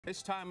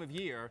This time of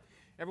year,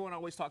 everyone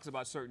always talks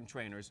about certain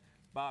trainers,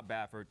 Bob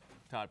Baffert,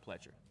 Todd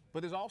Pletcher.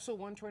 But there's also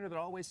one trainer that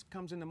always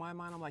comes into my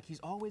mind. I'm like, he's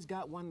always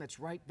got one that's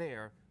right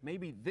there.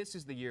 Maybe this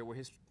is the year where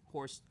his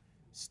horse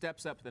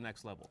steps up to the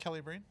next level.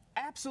 Kelly Breen?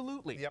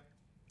 Absolutely. Yep.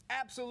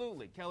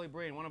 Absolutely. Kelly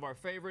Breen, one of our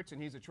favorites,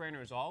 and he's a trainer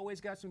who's always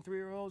got some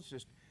 3-year-olds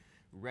just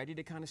ready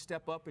to kind of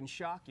step up and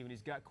shock you. And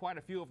he's got quite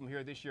a few of them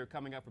here this year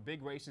coming up for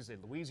big races in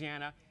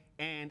Louisiana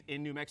and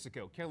in New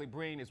Mexico. Kelly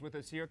Breen is with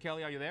us here.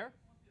 Kelly, are you there?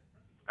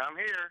 I'm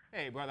here.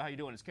 Hey, brother, how you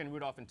doing? It's Ken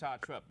Rudolph and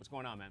Todd Schrupp. What's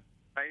going on, man?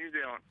 How you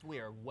doing? We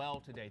are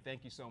well today.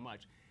 Thank you so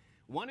much.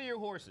 One of your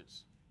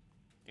horses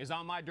is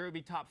on my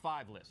Derby top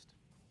 5 list.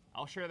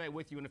 I'll share that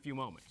with you in a few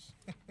moments.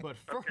 But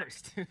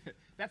first,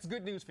 that's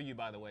good news for you,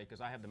 by the way,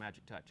 because I have the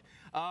magic touch.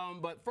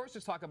 But first,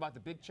 let's talk about the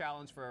big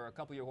challenge for a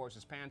couple of your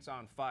horses, Pants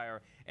on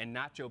Fire and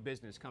Nacho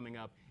Business, coming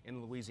up in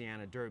the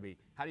Louisiana Derby.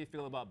 How do you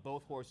feel about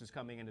both horses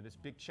coming into this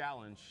big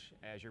challenge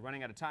as you're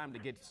running out of time to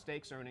get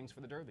stakes earnings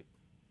for the Derby?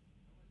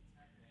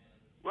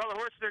 Well, the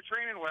horses are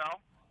training well,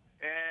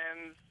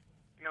 and,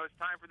 you know, it's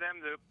time for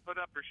them to put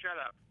up or shut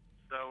up.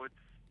 So it's,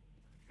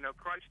 you know,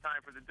 crunch time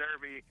for the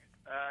Derby.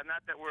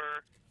 Not that we're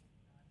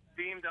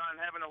deemed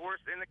on having a horse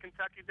in the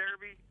Kentucky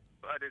Derby,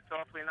 but it's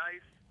awfully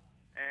nice.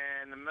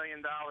 And $1 million,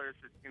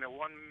 you know,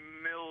 $1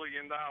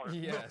 million.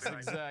 Yes,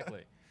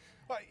 exactly.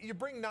 Well, you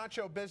bring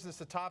Nacho Business,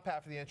 the top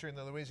half of the entry in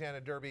the Louisiana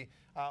Derby,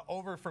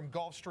 over from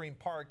Gulfstream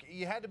Park.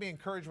 You had to be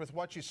encouraged with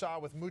what you saw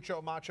with Mucho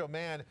Macho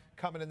Man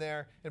coming in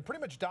there and pretty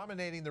much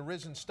dominating the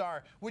Risen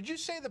Star. Would you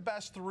say the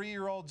best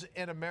 3-year-olds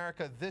in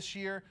America this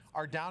year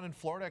are down in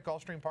Florida at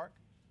Gulfstream Park?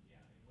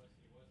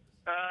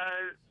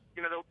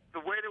 You know, the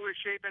way that we're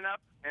shaping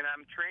up, and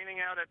I'm training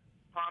out at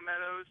Palm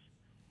Meadows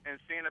and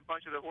seeing a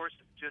bunch of the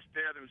horses just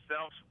there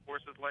themselves,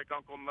 horses like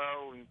Uncle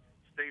Mo and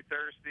Stay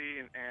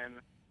Thirsty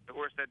and the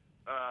horse that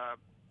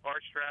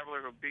Arch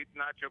Traveler who beat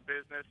Nacho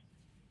Business.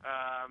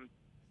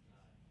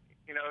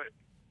 You know,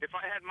 if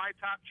I had my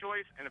top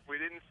choice, and if we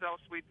didn't sell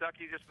Sweet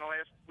Ducky just in the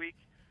last week,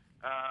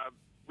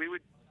 we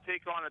would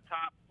take on the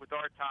top with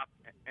our top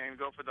and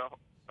go for the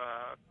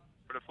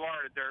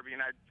Florida Derby,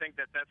 and I think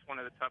that that's one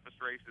of the toughest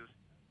races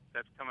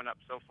that's coming up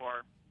so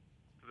far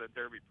for the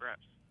Derby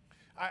preps.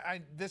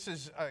 This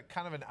is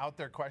kind of an out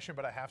there question,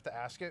 but I have to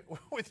ask it.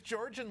 With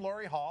George and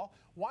Lori Hall,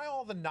 why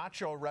all the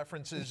Nacho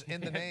references in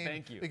the name?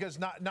 Thank you. Because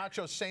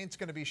Nacho Saint's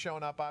going to be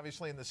showing up,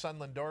 obviously, in the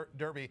Sunland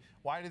Derby.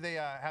 Why do they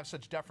have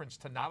such deference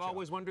to Nacho? I've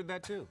always wondered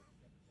that, too.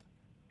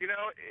 You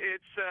know,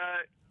 it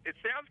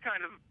sounds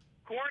kind of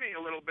corny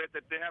a little bit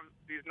that they have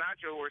these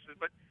Nacho horses,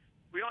 but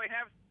we only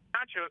have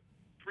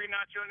 3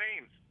 Nacho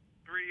names,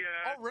 3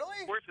 oh,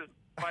 really? horses.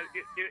 But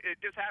it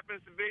just happens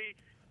to be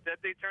that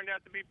they turned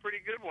out to be pretty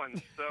good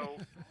ones. So,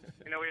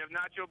 you know, we have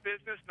Nacho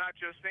Business,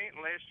 Nacho Saint,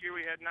 and last year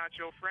we had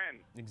Nacho Friend.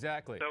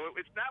 Exactly. So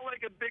it's not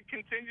like a big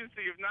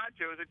contingency of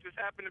nachos. It just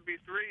happened to be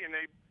 3, and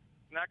they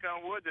knock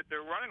on wood that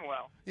they're running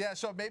well. Yeah,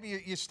 so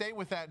maybe you stay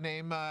with that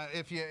name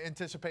if you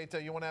anticipate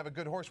you want to have a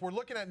good horse. We're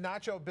looking at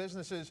Nacho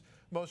Business's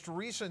most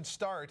recent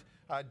start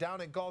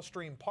down at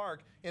Gulfstream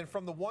Park, and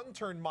from the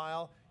 1-turn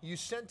mile, you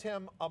sent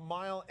him 1 1/8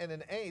 miles,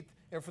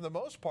 and for the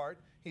most part,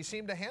 he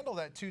seemed to handle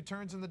that 2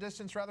 turns in the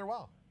distance rather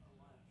well.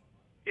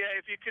 Yeah,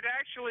 if you could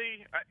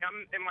actually,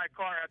 I'm in my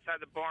car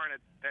outside the barn at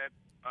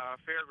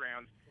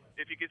Fairgrounds.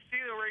 If you could see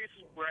the race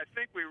where I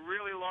think we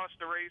really lost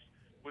the race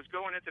was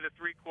going into the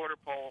 3/4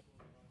 pole.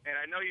 And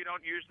I know you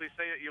don't usually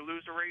say that you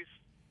lose a race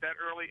that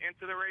early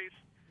into the race,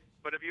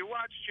 but if you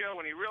watch Joe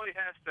and he really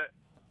has to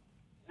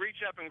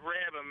reach up and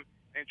grab him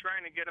and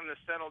trying to get him to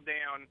settle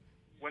down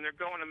when they're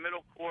going to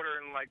middle quarter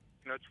and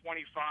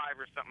 25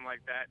 or something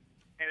like that,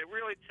 and it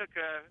really took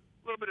a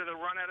little bit of the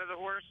run out of the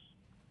horse.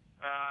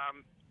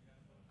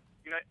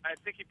 You know, I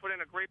think he put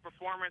in a great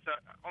performance.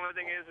 Only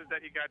thing is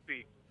that he got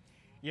beat.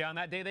 Yeah, on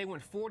that day they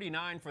went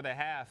 49 for the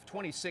half,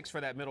 26 for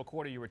that middle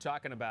quarter you were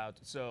talking about.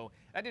 So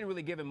that didn't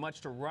really give him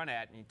much to run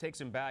at, and he takes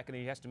him back, and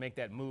he has to make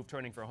that move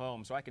turning for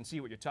home. So I can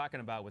see what you're talking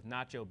about with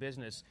Nacho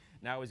Business.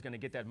 Now he's going to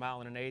get that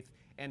 1 1/8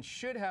 and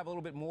should have a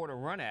little bit more to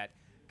run at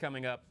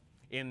coming up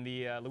in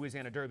the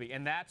Louisiana Derby.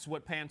 And that's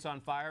what Pants on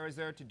Fire is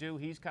there to do.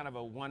 He's kind of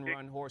a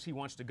one-run horse. He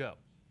wants to go.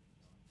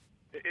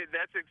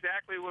 That's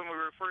exactly when we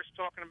were first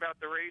talking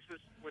about the races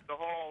with the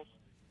Halls,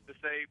 to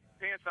say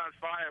Pants on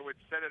Fire would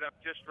set it up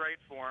just right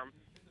for him.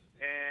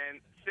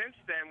 And since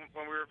then,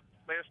 when we were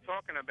last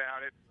talking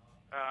about it,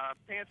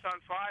 Pants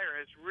on Fire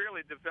has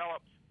really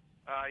developed.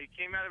 He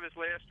came out of his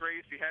last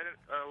race. He had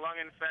a lung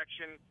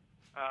infection.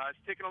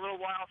 It's taken a little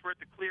while for it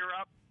to clear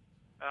up.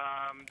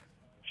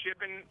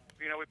 Shipping,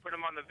 you know, we put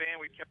him on the van.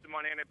 We kept him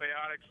on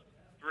antibiotics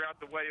throughout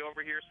the way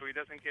over here so he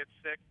doesn't get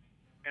sick.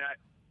 And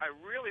I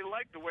really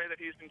like the way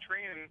that he's been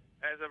training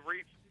as of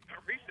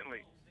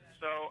recently.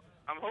 So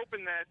I'm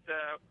hoping that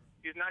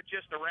he's not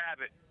just a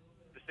rabbit,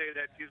 to say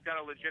that he's got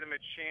a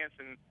legitimate chance,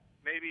 and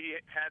maybe he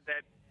had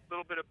that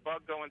little bit of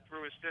bug going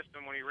through his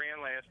system when he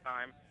ran last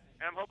time.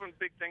 And I'm hoping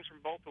big things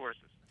from both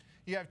horses.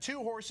 You have two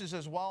horses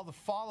as well the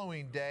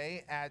following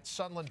day at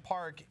Sunland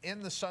Park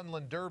in the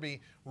Sunland Derby,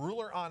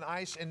 Ruler on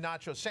Ice and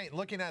Nacho Saint.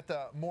 Looking at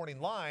the morning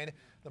line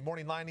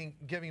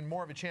giving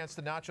more of a chance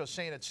to Nacho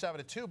Saint at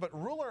 7-2, but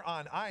Ruler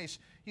on Ice,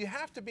 you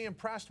have to be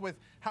impressed with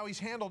how he's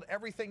handled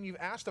everything you've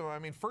asked of him. I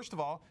mean, first of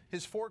all,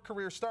 his 4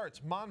 career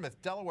starts, Monmouth,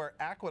 Delaware,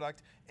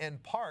 Aqueduct,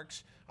 and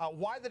Parks.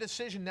 Why the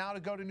decision now to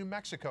go to New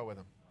Mexico with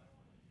him?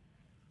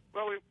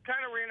 Well, we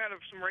kind of ran out of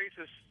some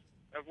races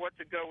of what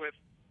to go with.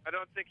 I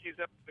don't think he's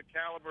up to the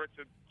caliber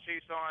to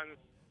chase on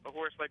a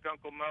horse like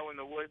Uncle Mo in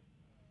the Woods.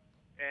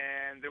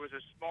 And there was a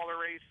smaller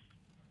race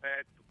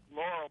at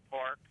Laurel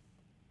Park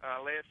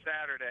last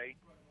Saturday,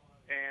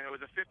 and it was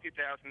a $50,000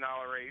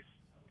 race.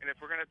 And if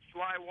we're going to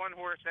fly one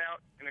horse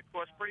out, and it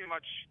costs pretty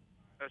much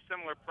a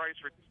similar price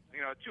for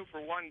a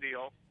 2-for-1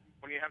 deal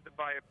when you have to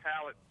buy a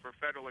pallet for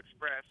Federal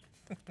Express,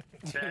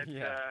 that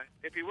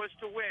if he was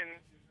to win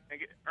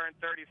and earn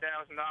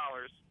 $30,000,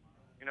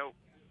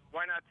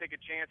 why not take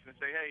a chance and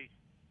say, hey,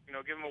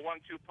 give him a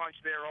 1-2 punch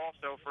there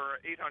also for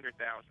 $800,000.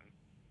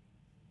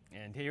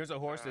 And here's a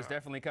horse that's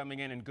definitely coming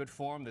in good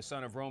form, the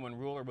son of Roman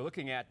Ruler. We're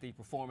looking at the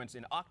performance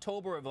in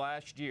October of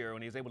last year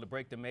when he was able to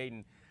break the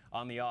maiden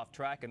on the off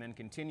track and then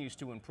continues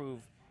to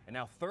improve. And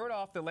now third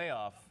off the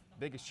layoff,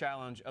 biggest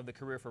challenge of the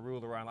career for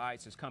Ruler on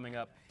Ice is coming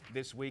up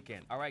this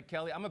weekend. All right,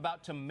 Kelly, I'm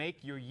about to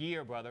make your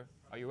year, brother.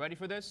 Are you ready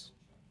for this?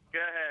 Go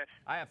ahead.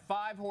 I have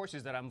 5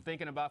 horses that I'm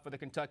thinking about for the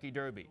Kentucky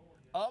Derby.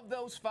 Of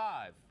those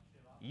 5,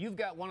 you've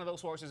got one of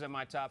those horses in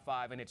my top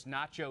 5, and it's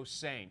Nacho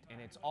Saint, and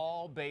it's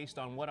all based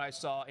on what I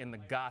saw in the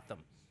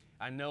Gotham.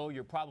 I know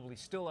you're probably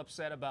still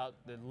upset about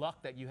the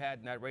luck that you had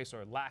in that race,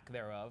 or lack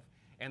thereof,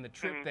 and the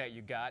trip that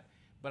you got,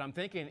 but I'm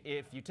thinking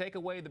if you take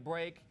away the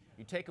break,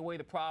 you take away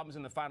the problems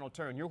in the final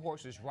turn, your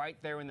horse is right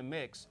there in the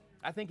mix.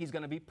 I think he's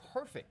going to be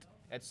perfect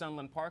at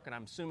Sunland Park, and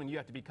I'm assuming you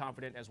have to be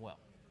confident as well.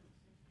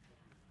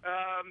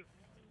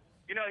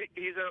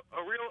 He's a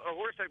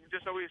horse that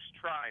just always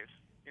tries.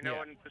 And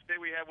to say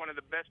we have one of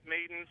the best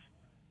maidens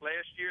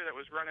last year that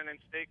was running in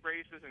stake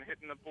races and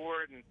hitting the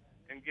board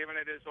and giving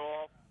it his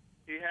all,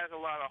 he has a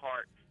lot of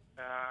heart.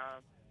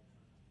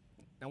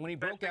 And when he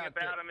broke out,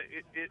 the best thing about him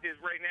is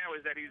right now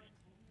is that he's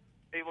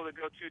able to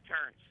go 2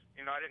 turns.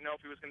 I didn't know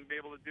if he was going to be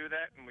able to do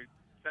that, and we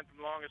sent him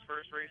along his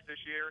first race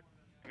this year,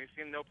 and he's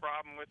seen no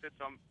problem with it.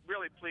 So I'm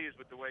really pleased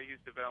with the way he's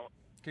developed.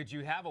 Could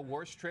you have a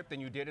worse trip than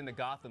you did in the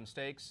Gotham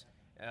Stakes?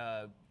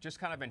 Just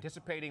kind of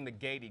anticipating the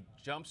gate. He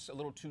jumps a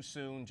little too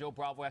soon. Joe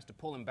Bravo has to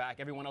pull him back.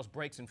 Everyone else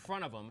breaks in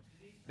front of him.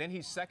 Then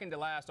he's second to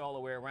last all the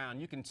way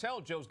around. You can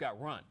tell Joe's got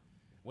run.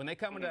 When they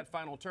come into that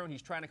final turn,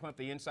 he's trying to come up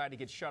the inside. He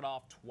gets shut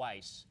off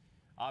twice.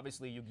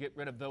 Obviously, you get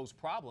rid of those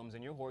problems,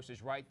 and your horse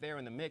is right there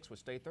in the mix with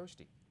Stay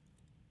Thirsty.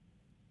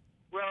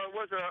 Well, it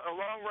was a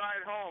long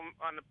ride home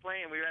on the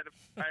plane. I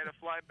had to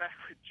fly back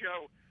with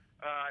Joe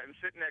and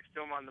sit next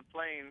to him on the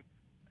plane,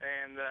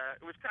 and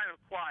it was kind of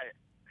quiet.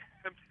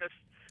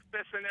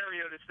 Best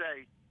scenario to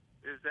say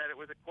is that it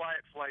was a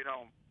quiet flight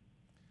home.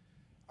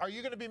 Are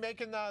you going to be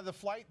making the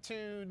flight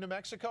to New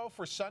Mexico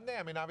for Sunday?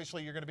 I mean,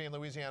 obviously you're going to be in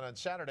Louisiana on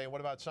Saturday.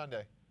 What about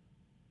Sunday?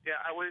 Yeah,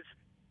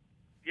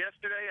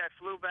 yesterday I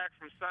flew back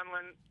from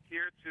Sunland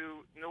here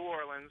to New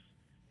Orleans,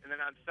 and then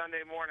on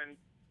Sunday morning,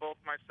 both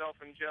myself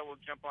and Joe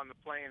will jump on the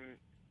plane,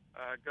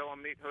 go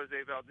and meet Jose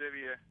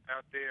Valdivia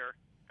out there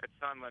at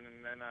Sunland,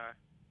 and then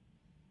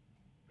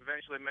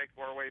eventually make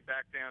our way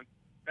back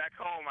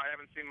home. I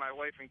haven't seen my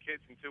wife and kids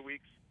in 2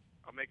 weeks.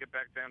 I'll make it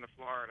back down to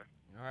Florida.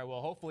 All right,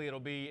 well, hopefully it'll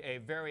be a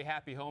very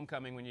happy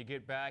homecoming when you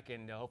get back,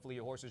 and hopefully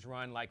your horses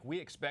run like we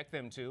expect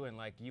them to and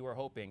like you are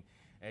hoping,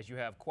 as you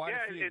have quite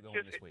a few going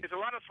this week. It's a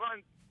lot of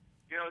fun,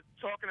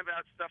 talking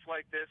about stuff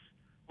like this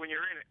when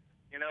you're in it.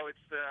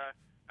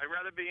 I'd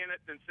rather be in it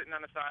than sitting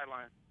on the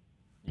sideline.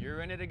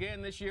 You're in it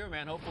again this year,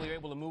 man. Hopefully you're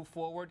able to move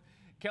forward.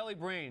 Kelly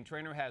Breen,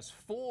 trainer, has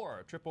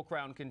 4 Triple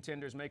Crown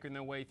contenders making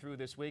their way through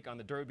this week on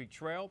the Derby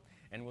Trail,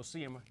 and we'll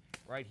see him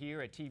right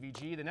here at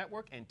TVG, the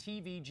network, and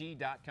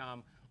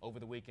TVG.com over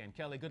the weekend.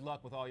 Kelly, good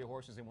luck with all your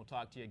horses, and we'll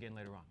talk to you again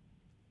later on.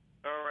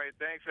 All right,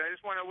 thanks. I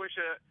just want to wish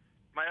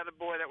my other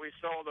boy that we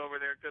sold over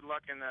there good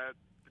luck in the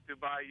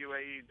Dubai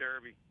UAE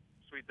Derby,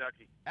 Sweet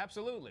Ducky.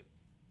 Absolutely.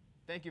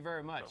 Thank you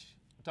very much.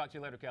 We'll talk to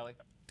you later, Kelly.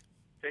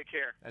 Take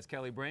care. That's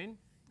Kelly Breen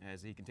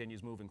as he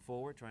continues moving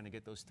forward, trying to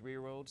get those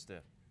 3-year-olds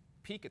to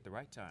peak at the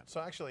right time. So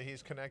actually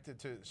he's connected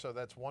to, so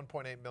that's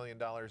 $1.8 million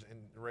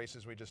in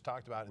races we just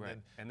talked about,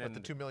 and then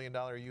with the $2 million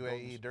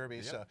UAE Derby.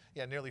 Yep. So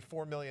yeah, nearly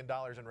 $4 million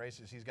in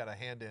races he's got a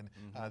hand in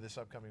this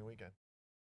upcoming weekend.